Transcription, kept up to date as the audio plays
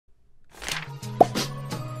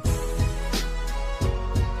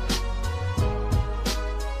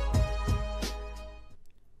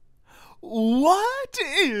What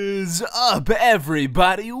is up,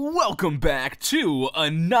 everybody? Welcome back to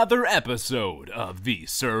another episode of the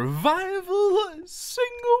Survival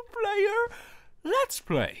Single Player Let's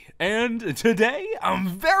Play. And today, I'm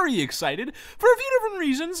very excited for a few different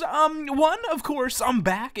reasons. One, of course, I'm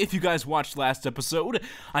back. If you guys watched last episode,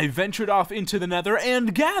 I ventured off into the nether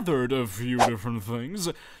and gathered a few different things.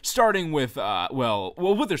 Starting with,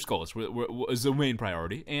 Wither Skulls was the main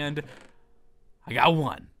priority, and I got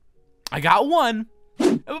one.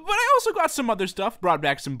 But I also got some other stuff. Brought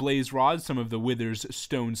back some blaze rods, some of the Wither's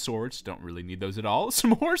stone swords. Don't really need those at all.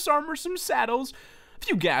 Some horse armor, some saddles, a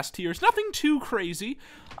few gas tiers. Nothing too crazy.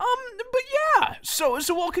 But yeah. So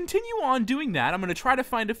we'll continue on doing that. I'm gonna try to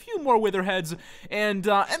find a few more Wither heads, and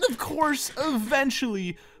of course,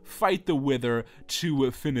 eventually fight the Wither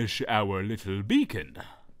to finish our little beacon.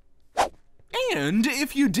 And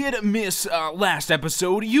if you did miss last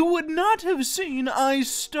episode, you would not have seen I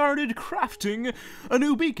started crafting a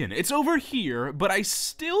new beacon. It's over here, but I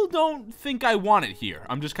still don't think I want it here.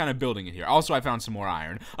 I'm just kind of building it here. Also, I found some more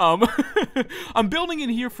iron. I'm building it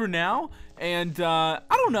here for now, and I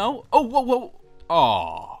don't know. Oh, whoa.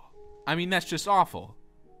 Oh, I mean, that's just awful.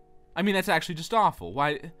 I mean, that's actually just awful.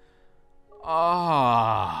 Why?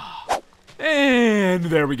 And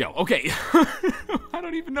there we go. Okay. I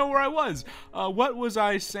don't even know where I was. What was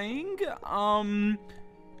I saying? Yeah, I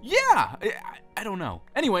don't know.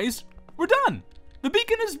 Anyways, we're done. The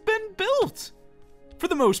beacon has been built. For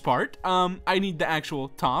the most part. I need the actual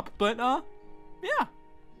top, but, yeah.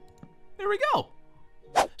 There we go.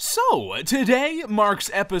 So, today marks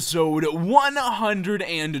episode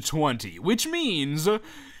 120, which means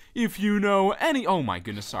if you know oh my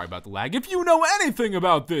goodness, sorry about the lag. If you know anything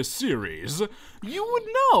about this series, you would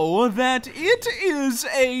know that it is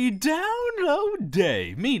a download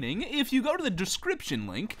day. Meaning, if you go to the description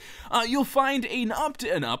link, you'll find an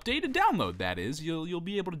updated download, that is. You'll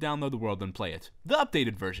be able to download the world and play it. The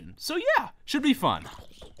updated version. So yeah, should be fun.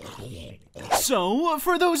 So,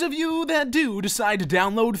 for those of you that do decide to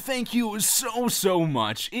download, thank you so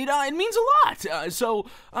much. It means a lot.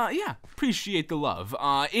 Yeah, appreciate the love.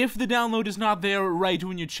 If the download is not there right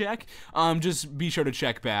when you check, just be sure to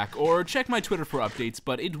check back or check my Twitter for updates,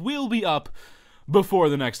 but it will be up before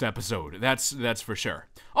the next episode. That's for sure.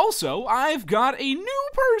 Also, I've got a new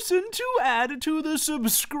person to add to the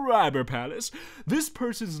subscriber palace. This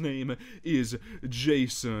person's name is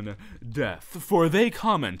Jason Death, for they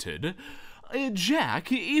commented,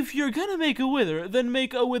 Jack, if you're gonna make a Wither, then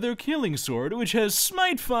make a Wither killing sword, which has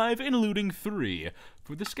smite 5 and looting 3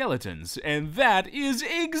 for the skeletons. And that is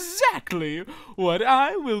exactly what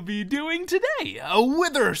I will be doing today. A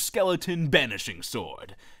Wither skeleton banishing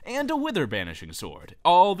sword. And a Wither banishing sword.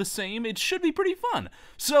 All the same, it should be pretty fun.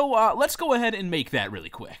 So, let's go ahead and make that really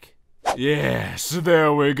quick. Yes,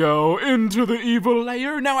 there we go, into the evil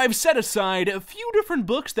layer. Now, I've set aside a few different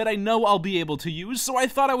books that I know I'll be able to use, so I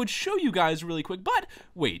thought I would show you guys really quick, but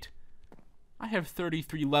wait. I have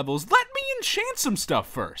 33 levels. Let me enchant some stuff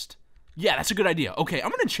first. Yeah, that's a good idea. Okay, I'm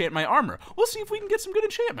gonna enchant my armor. We'll see if we can get some good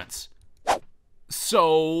enchantments.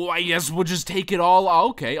 So, I guess we'll just take it all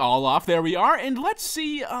off. There we are. And let's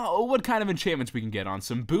see what kind of enchantments we can get on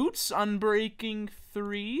some boots. Unbreaking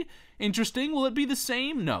 3. Interesting. Will it be the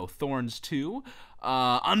same? No. Thorns 2.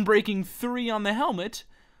 Unbreaking 3 on the helmet.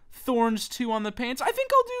 Thorns 2 on the pants. I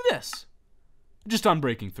think I'll do this. Just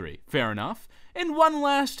Unbreaking 3. Fair enough. And one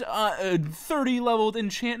last 30 leveled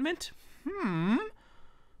enchantment.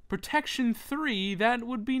 Protection 3. That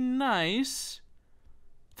would be nice.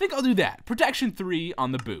 I think I'll do that. Protection 3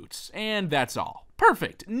 on the boots. And that's all.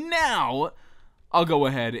 Perfect. Now, I'll go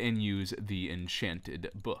ahead and use the enchanted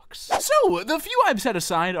books. So, the few I've set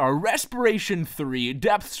aside are Respiration 3,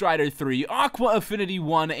 Depth Strider 3, Aqua Affinity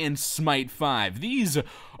 1, and Smite 5. These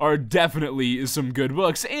are definitely some good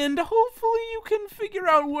books, and hopefully you can figure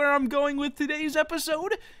out where I'm going with today's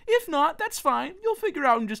episode. If not, that's fine. You'll figure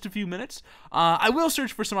out in just a few minutes. I will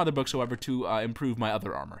search for some other books, however, to improve my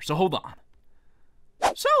other armor. So hold on.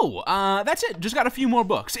 So, that's it. Just got a few more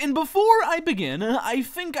books. And before I begin, I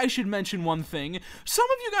think I should mention one thing. Some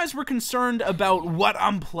of you guys were concerned about what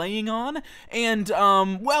I'm playing on, and,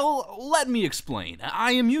 well, let me explain.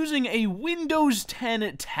 I am using a Windows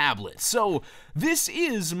 10 tablet, so this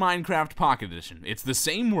is Minecraft Pocket Edition. It's the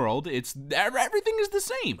same world. Everything is the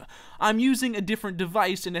same. I'm using a different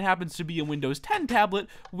device, and it happens to be a Windows 10 tablet,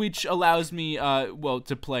 which allows me,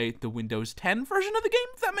 to play the Windows 10 version of the game,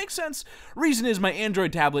 if that makes sense. Reason is my Android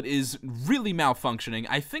tablet is really malfunctioning.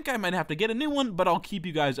 I think I might have to get a new one, but I'll keep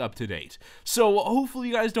you guys up to date. So hopefully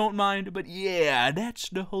you guys don't mind, but yeah, that's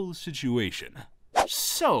the whole situation.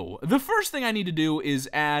 So, the first thing I need to do is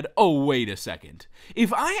add, oh, wait a second.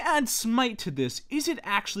 If I add smite to this, is it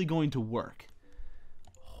actually going to work?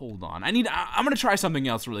 Hold on, I'm gonna try something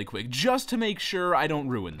else really quick, just to make sure I don't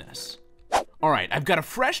ruin this. Alright, I've got a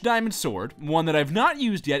fresh diamond sword, one that I've not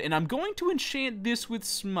used yet, and I'm going to enchant this with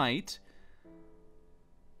smite.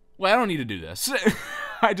 Well, I don't need to do this.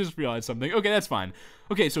 I just realized something. Okay, that's fine.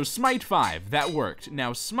 Okay, so smite 5, that worked.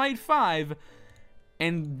 Now smite 5,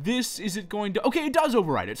 and this, is it going to... Okay, it does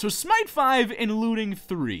override it. So smite 5 and looting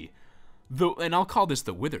 3. And I'll call this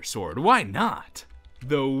the Wither Sword. Why not?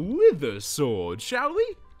 The Wither Sword, shall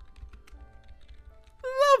we?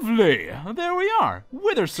 Lovely. There we are.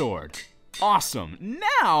 Wither Sword. Awesome.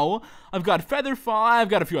 Now, I've got Feather Fall. I've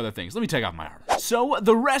got a few other things. Let me take off my armor. So,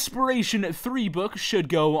 the Respiration 3 book should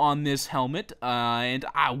go on this helmet. What? How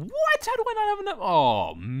do I not have enough?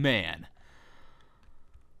 Oh, man.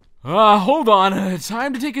 Hold on.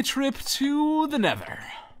 Time to take a trip to the Nether.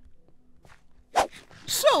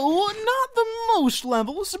 So, not the most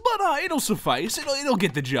levels, but it'll suffice. It'll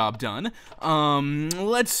get the job done.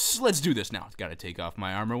 Let's do this now. Gotta take off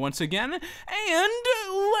my armor once again, and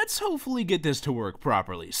let's hopefully get this to work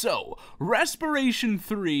properly. So, Respiration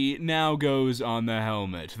 3 now goes on the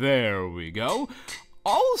helmet. There we go.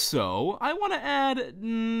 Also, I want to add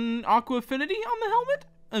Aqua Affinity on the helmet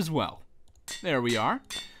as well. There we are.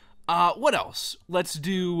 What else? Let's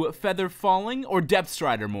do Feather Falling, or Depth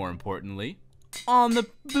Strider more importantly, on the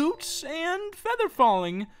boots, and Feather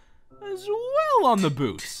Falling as well on the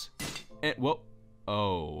boots. And, whoa.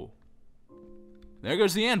 Oh. There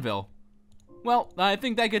goes the anvil. Well, I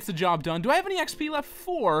think that gets the job done. Do I have any XP left?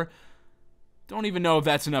 4. Don't even know if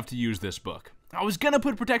that's enough to use this book. I was gonna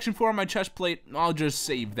put Protection 4 on my chest plate. I'll just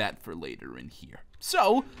save that for later in here.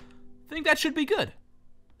 So, I think that should be good.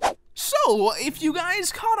 So, if you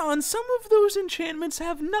guys caught on, some of those enchantments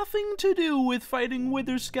have nothing to do with fighting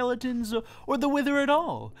wither skeletons or the wither at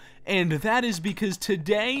all. And that is because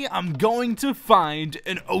today I'm going to find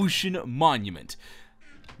an ocean monument.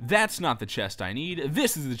 That's not the chest I need.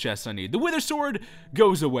 This is the chest I need. The Wither Sword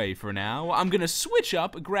goes away for now. I'm gonna switch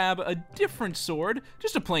up, grab a different sword,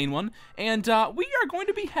 just a plain one, and we are going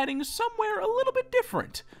to be heading somewhere a little bit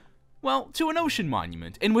different. Well, to an ocean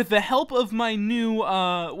monument, and with the help of my new,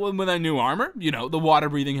 with my new armor, you know, the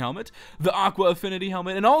water-breathing helmet, the Aqua Affinity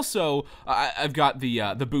helmet, and also, I've got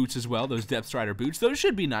the boots as well, those Depth Strider boots. Those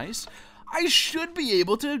should be nice. I should be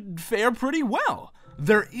able to fare pretty well.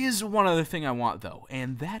 There is one other thing I want, though,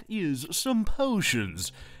 and that is some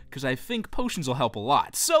potions, because I think potions will help a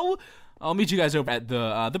lot. So, I'll meet you guys over at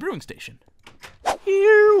the brewing station.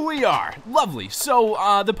 Here we are. Lovely.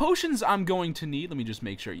 So, the potions I'm going to need, let me just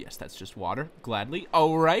make sure. Yes, that's just water. Gladly.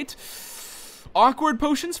 All right. Awkward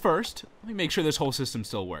potions first. Let me make sure this whole system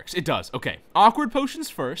still works. It does. Okay. Awkward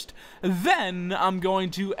potions first. Then I'm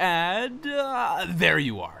going to add, there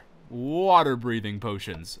you are. Water-breathing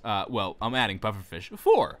potions. Well, I'm adding pufferfish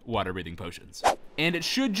for water-breathing potions. And it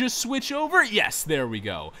should just switch over. Yes, there we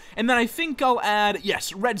go. And then I think I'll add,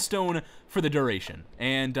 yes, redstone for the duration.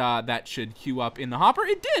 And that should queue up in the hopper.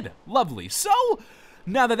 It did. Lovely. So,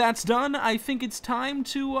 now that that's done, I think it's time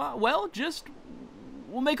to, well,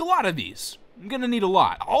 we'll make a lot of these. I'm gonna need a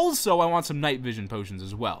lot. Also, I want some night vision potions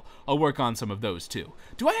as well. I'll work on some of those too.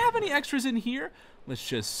 Do I have any extras in here? Let's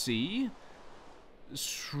just see.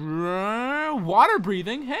 Water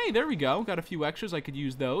breathing. Hey, there we go. Got a few extras. I could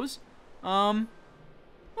use those. Oh,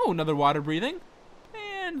 another water breathing.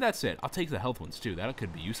 And that's it. I'll take the health ones too. That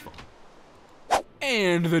could be useful.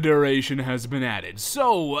 And the duration has been added.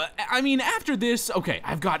 So, I mean, after this, okay,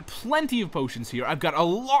 I've got plenty of potions here. I've got a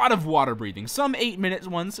lot of water breathing. Some 8-minute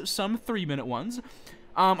ones, some 3-minute ones.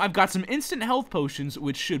 I've got some instant health potions,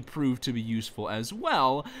 which should prove to be useful as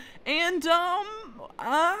well. And, well,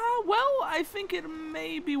 I think it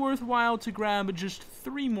may be worthwhile to grab just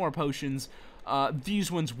 3 more potions.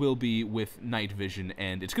 These ones will be with night vision,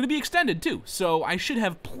 and it's going to be extended, too. So I should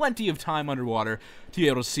have plenty of time underwater to be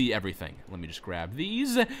able to see everything. Let me just grab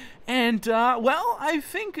these. And, well, I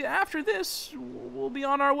think after this, we'll be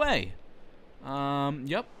on our way.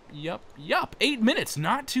 Yup. 8 minutes.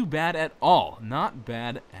 Not too bad at all. Not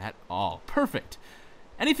bad at all. Perfect.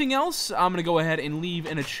 Anything else? I'm gonna go ahead and leave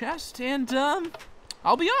in a chest, and,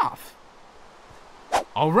 I'll be off.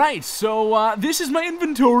 Alright, so, this is my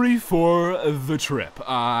inventory for the trip.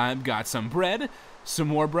 I've got some bread, some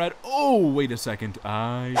more bread. Oh, wait a second.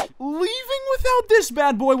 Leaving without this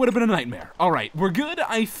bad boy would have been a nightmare. Alright, we're good.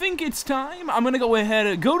 I think it's time. I'm gonna go ahead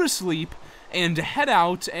and go to sleep and head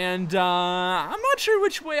out, and, I'm not sure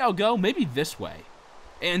which way I'll go. Maybe this way.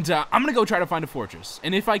 And, I'm gonna go try to find a fortress.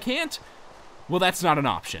 And if I can't, well, that's not an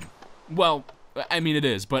option. Well, I mean, it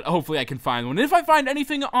is, but hopefully I can find one. If I find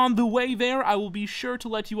anything on the way there, I will be sure to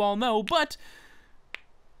let you all know, but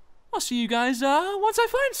I'll see you guys once I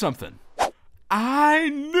find something. I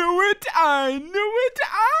knew it! I knew it!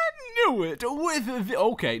 I knew it! With the...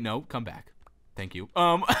 Okay, no, come back. Thank you.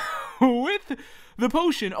 With the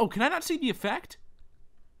potion... Oh, can I not see the effect?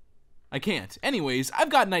 I can't. Anyways, I've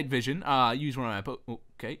got night vision. Use one of my...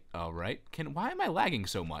 Okay, alright. Why am I lagging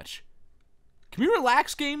so much? Can we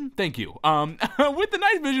relax, game? Thank you. With the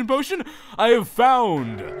night vision potion, I have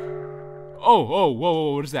found...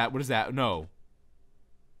 whoa, what is that? What is that? No.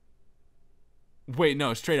 Wait,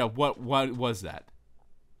 no, straight up, what was that?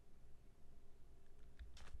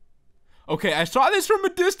 Okay, I saw this from a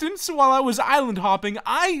distance while I was island hopping.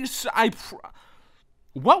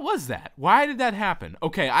 What was that? Why did that happen?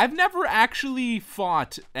 Okay, I've never actually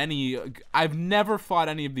fought any... I've never fought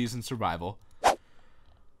any of these in survival.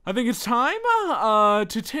 I think it's time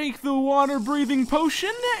to take the water-breathing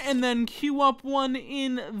potion and then queue up one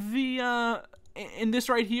in the, in this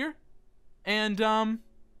right here. And,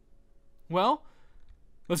 well,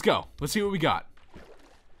 let's go. Let's see what we got.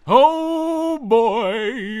 Oh,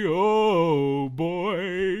 boy. Oh,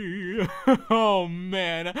 boy. Oh,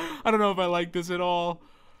 man. I don't know if I like this at all.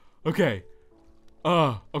 Okay.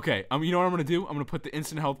 Okay. You know what I'm going to do? I'm going to put the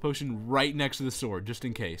instant health potion right next to the sword, just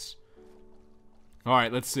in case.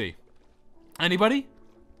 Alright, let's see. Anybody?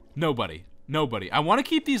 Nobody. Nobody. I want to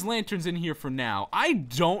keep these lanterns in here for now. I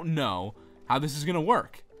don't know how this is going to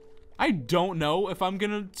work. I don't know if I'm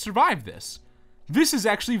going to survive this. This is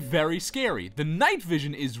actually very scary. The night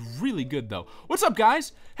vision is really good, though. What's up,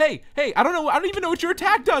 guys? Hey, I don't know. I don't even know what your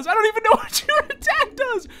attack does. I don't even know what your attack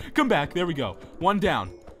does. Come back. There we go. 1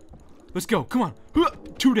 down. Let's go. Come on.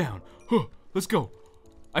 2 down. Let's go.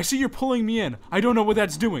 I see you're pulling me in. I don't know what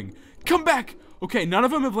that's doing. Come back. Okay, none of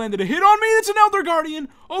them have landed a hit on me. It's an Elder Guardian.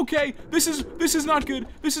 Okay, this is not good.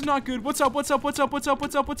 This is not good. What's up? What's up? What's up? What's up?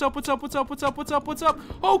 What's up? What's up? What's up? What's up? What's up? What's up? What's up?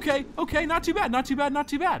 Okay, not too bad. Not too bad. Not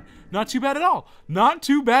too bad. Not too bad at all. Not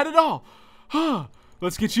too bad at all.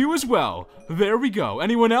 Let's get you as well. There we go.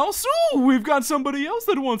 Anyone else? Oh, we've got somebody else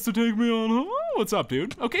that wants to take me on. Oh, what's up,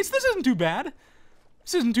 dude? Okay, so this isn't too bad.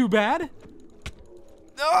 This isn't too bad.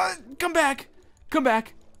 Come back. Come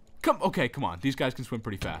back. Okay, come on. These guys can swim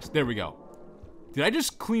pretty fast. There we go. Did I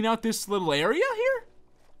just clean out this little area here?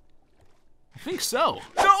 I think so.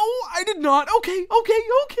 No, I did not. Okay.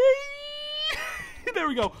 There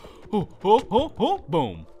we go.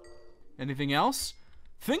 Boom. Anything else?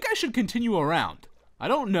 Think I should continue around. I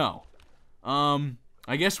don't know.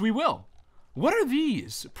 I guess we will. What are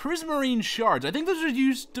these? Prismarine shards. I think those are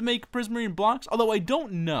used to make prismarine blocks, although I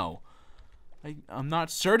don't know. I'm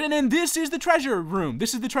not certain, and this is the treasure room.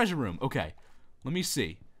 This is the treasure room. Okay, let me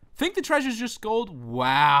see. Think the treasure's just gold?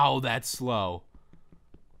 Wow, that's slow.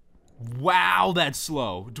 Wow, that's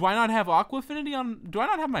slow. Do I not have Aqua Affinity on? Do I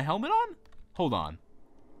not have my helmet on? Hold on.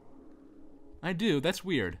 I do. That's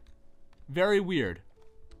weird. Very weird.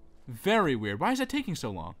 Very weird. Why is that taking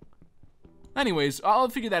so long? Anyways, I'll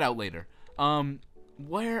figure that out later.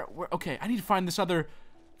 Where? Okay, I need to find this other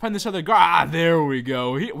guy. Ah, there we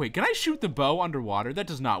go. Wait, can I shoot the bow underwater? That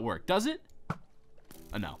does not work, does it?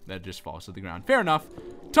 Oh, no, that just falls to the ground. Fair enough.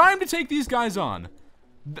 Time to take these guys on.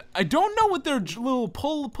 I don't know what their little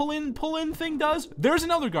pull in thing does. There's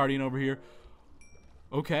another guardian over here.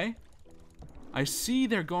 Okay. I see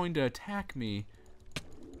they're going to attack me.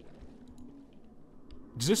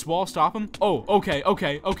 Does this wall stop him? Oh, okay.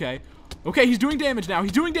 Okay, he's doing damage now.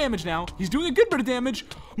 He's doing a good bit of damage.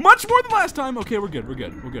 Much more than last time. Okay, we're good.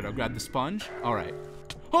 I'll grab the sponge. All right.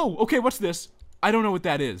 Oh, okay, what's this? I don't know what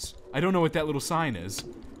that is. I don't know what that little sign is.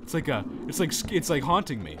 It's like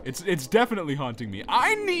haunting me. It's definitely haunting me.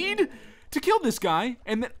 I need to kill this guy,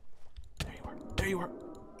 and then there you are.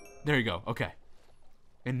 There you go. Okay.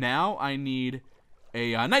 And now I need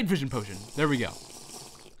a night vision potion. There we go.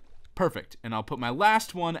 Perfect. And I'll put my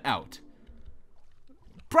last one out.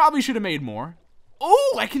 Probably should have made more.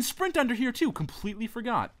 Oh, I can sprint under here too. Completely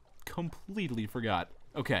forgot.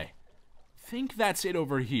 Okay. Think that's it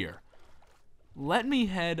over here. Let me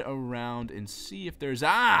head around and see if there's...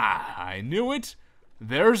 Ah, I knew it.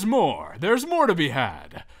 There's more. There's more to be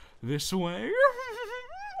had. This way.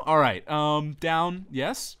 All right. Down.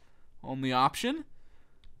 Yes. Only option.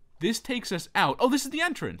 This takes us out. Oh, this is the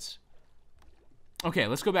entrance. Okay,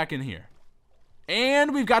 let's go back in here.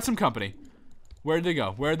 And we've got some company. Where'd they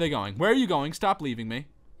go? Where are they going? Where are you going? Stop leaving me.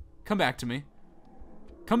 Come back to me.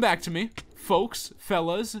 Come back to me. Folks,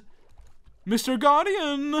 fellas. Mr.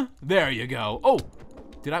 Guardian! There you go. Oh!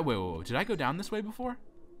 Wait. Did I go down this way before?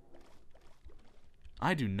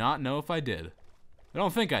 I do not know if I did. I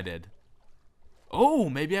don't think I did. Oh,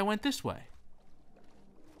 maybe I went this way.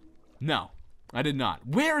 No, I did not.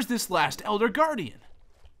 Where is this last Elder Guardian?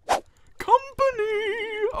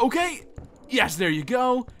 Company! Okay, yes, there you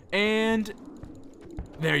go, and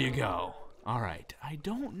there you go. All right, I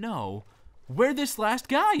don't know where this last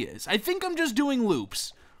guy is. I think I'm just doing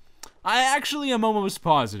loops. I actually am almost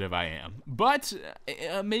positive I am, but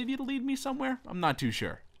maybe it'll lead me somewhere. I'm not too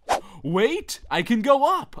sure. Wait, I can go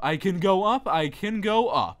up. I can go up. I can go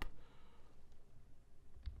up.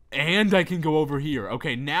 And I can go over here.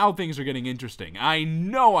 Okay, now things are getting interesting. I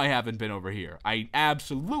know I haven't been over here. I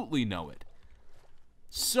absolutely know it.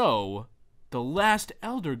 So, the last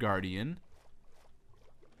Elder Guardian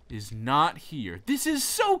is not here. This is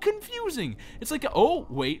so confusing. It's like, oh,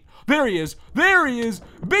 wait. There he is. There he is.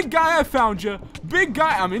 Big guy, I found you. Big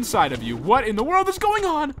guy, I'm inside of you. What in the world is going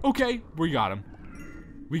on? Okay, we got him.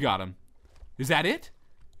 We got him. Is that it?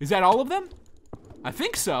 Is that all of them? I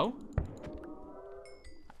think so.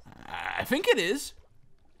 I think it is.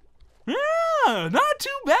 Yeah, not too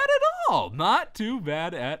bad at all. Not too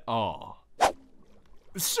bad at all.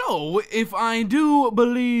 So, if I do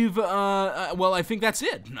believe, well, I think that's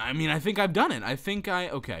it. I mean, I think I've done it.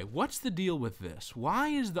 Okay, what's the deal with this? Why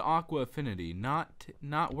is the Aqua Affinity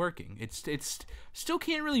not working? It's still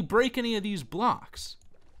can't really break any of these blocks.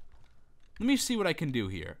 Let me see what I can do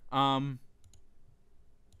here. Did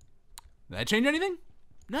that change anything?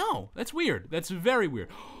 No, that's weird. That's very weird.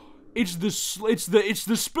 It's the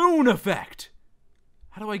spoon effect.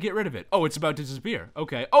 How do I get rid of it? Oh, it's about to disappear.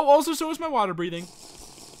 Okay. Oh, also, so is my water breathing.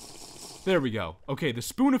 There we go. Okay, the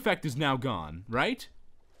spoon effect is now gone, right?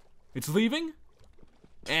 It's leaving?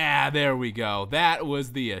 Ah, there we go. That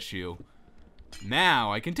was the issue.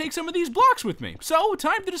 Now I can take some of these blocks with me. So,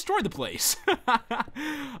 time to destroy the place.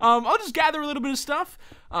 I'll just gather a little bit of stuff,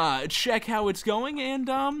 check how it's going, and,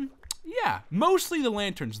 yeah, mostly the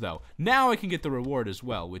lanterns, though. Now I can get the reward as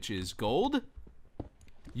well, which is gold.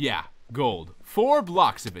 Yeah, gold. 4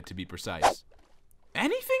 blocks of it, to be precise.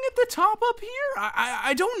 Anything at the top up here?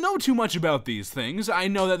 I don't know too much about these things. I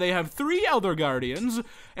know that they have 3 Elder Guardians,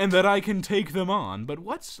 and that I can take them on, but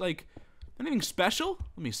what's, like, anything special?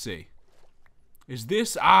 Let me see. Is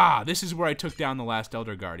this? Ah, this is where I took down the last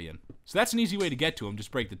Elder Guardian. So that's an easy way to get to him,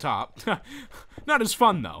 just break the top. Not as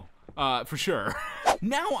fun, though. For sure.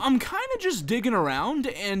 Now, I'm kind of just digging around,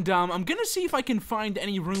 and I'm gonna see if I can find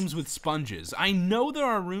any rooms with sponges. I know there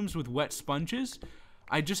are rooms with wet sponges.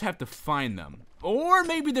 I just have to find them. Or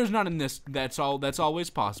maybe there's none in this. That's always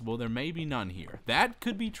possible. There may be none here. That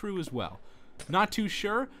could be true as well. Not too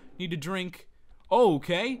sure. Need to drink. Oh,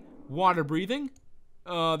 okay. Water breathing.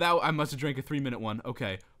 I must have drank a 3-minute one.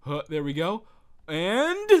 Okay. There we go.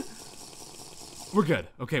 And we're good.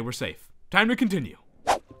 Okay, we're safe. Time to continue.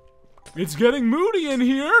 It's getting moody in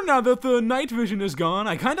here now that the night vision is gone.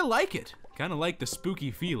 I kind of like it. Kind of like the spooky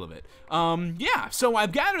feel of it. Yeah, so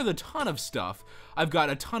I've gathered a ton of stuff. I've got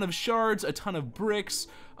a ton of shards, a ton of bricks,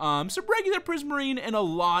 some regular prismarine, and a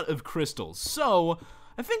lot of crystals. So,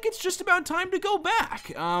 I think it's just about time to go back.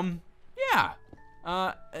 Yeah.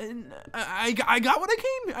 I got what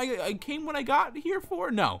I came what I got here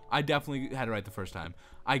for? No, I definitely had it right the first time.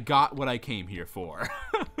 I got what I came here for.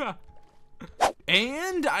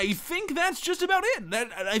 And I think that's just about it.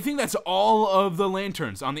 I think that's all of the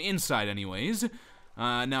lanterns, on the inside anyways.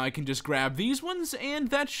 Now I can just grab these ones, and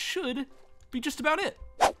that should be just about it.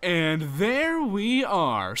 And there we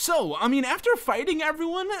are. So, I mean, after fighting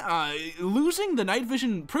everyone, losing the night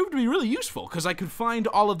vision proved to be really useful, because I could find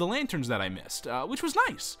all of the lanterns that I missed, which was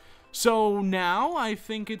nice. So now I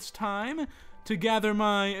think it's time to gather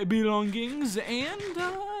my belongings and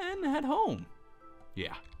head home.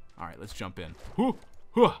 Yeah. All right, let's jump in.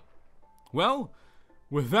 Well,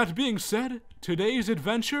 with that being said, today's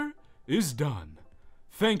adventure is done.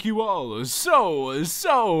 Thank you all so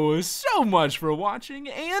much for watching,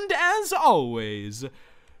 and as always,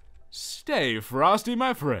 stay frosty,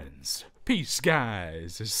 my friends. Peace,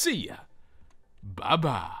 guys. See ya.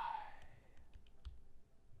 Bye-bye.